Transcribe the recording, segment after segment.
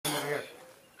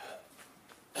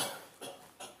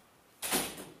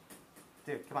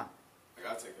Dude, come on. I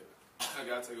gotta take it. I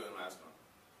gotta take it with a mask on.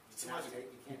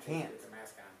 You can't. It's a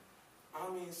mask on. I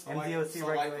mean, so MDOC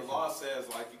like the law says,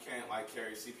 like you can't like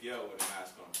carry CPO with a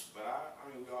mask on. But I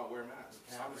mean, we all wear masks.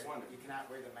 So I'm just wondering. You cannot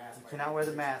wear the mask. You cannot wear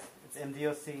the mask. It's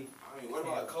MDOC. I mean, what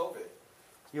about COVID?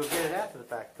 You'll get it after the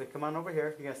fact. But come on over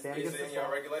here. You're gonna stand Is against it in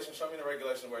your regulation? Show me the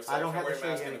regulation where it says I don't have wear to a show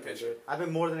mask you in the anything, picture. dude. I've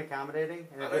been more than accommodating,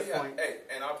 and at this point, hey,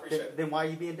 and I appreciate it. then why are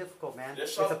you being difficult, man?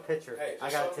 Just It's a picture. Hey,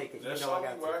 I gotta take it. You just know show I me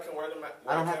gotta where I take it. can wear the mask.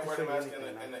 I don't have to wear show the you mask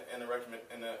anything,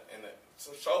 in the.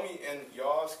 So show me in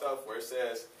y'all stuff where it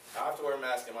says I have to wear a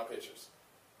mask in my pictures.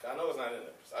 I know it's not in there.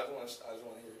 So I just want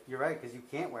to hear it. You're right, because you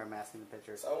can't wear a mask in the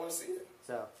picture. So I want to see it.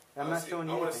 So I'm not showing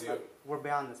you anything. But we're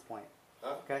beyond this point.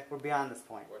 Huh? Okay, we're beyond this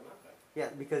point. We're not. Yeah,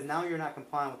 because now you're not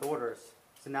complying with orders.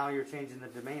 So now you're changing the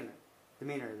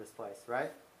demeanor of this place,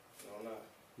 right? No, I'm not.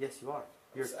 Yes, you are.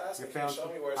 You're asking. Show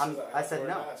me where it says I said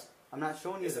no. Mask. I'm not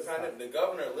showing you It's this the stuff. The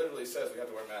governor literally says we have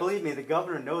to wear masks. Believe me, the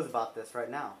governor knows about this right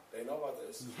now. They know about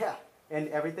this. Yeah, and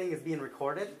everything is being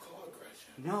recorded. You called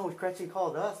Gretchen. No, Gretchen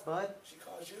called us, bud. She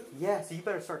called you. Yeah, so you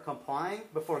better start complying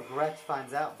before Gretch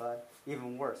finds out, bud.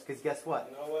 Even worse, because guess what?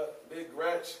 You know what? Big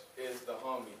Gretch is the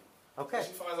homie. Okay. When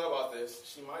she finds out about this,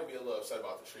 she might be a little upset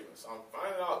about the treatment. So I'm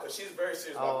finding out because she's very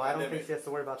serious Oh, about the I don't pandemic. think she has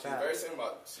to worry about She's that.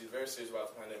 very serious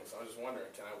about the pandemic. So I'm just wondering,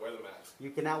 can I wear the mask? You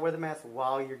cannot wear the mask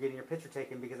while you're getting your picture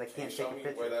taken because I can't take a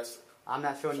picture. I'm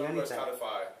not showing you anything.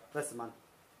 Listen, man.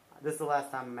 This is the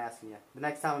last time I'm asking you. The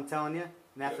next time I'm telling you,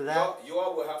 and after that, you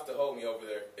all will have to hold me over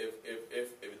there if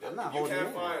I'm not you holding can't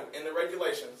you find in the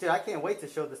regulations. Dude, I can't wait to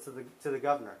show this to the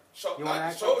governor. Show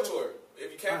it to her.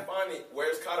 If you can't find it where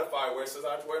it's codified, where it says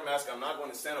I have to wear a mask, I'm not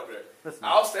going to stand over there. Listen,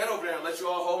 I'll stand over there and let you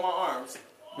all hold my arms,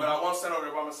 but I won't stand over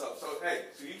there by myself. So hey,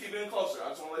 so you keep getting closer. I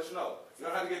just want to let you know. You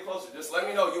don't have to get closer. Just let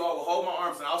me know you all will hold my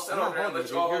arms, and I'll stand over there and let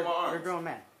you all hold my arms. You're a grown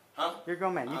man. Huh? You're a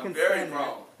grown man. You I'm can very stand grown.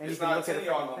 there and It's you can not look at 10 the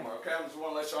y'all fucking no thing. more. Okay, I just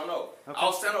want to let y'all know. Okay.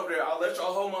 I'll stand over there. I'll let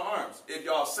y'all hold my arms. If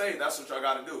y'all say that's what y'all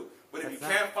got to do. But if That's you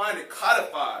not. can't find it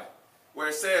codified where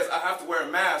it says I have to wear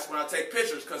a mask when I take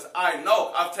pictures, because I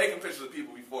know I've taken pictures of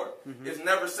people before. It's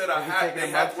never said they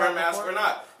have to wear a mask or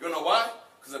not. You know why?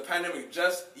 Because the pandemic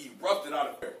just erupted out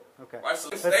of here. Okay. Right? So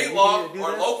state law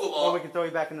or local law. Or we can throw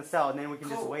you back in the cell and then we can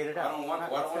just wait it out. I don't want it.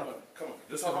 Come on.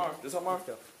 Just hold my arm. Just hold my arm.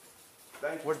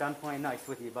 Thank you. We're done playing nice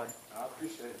with you, buddy. I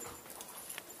appreciate it.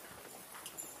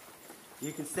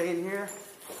 You can stay in here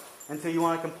until you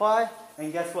want to comply,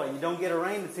 and guess what? You don't get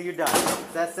arraigned until you're done.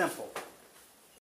 It's that simple.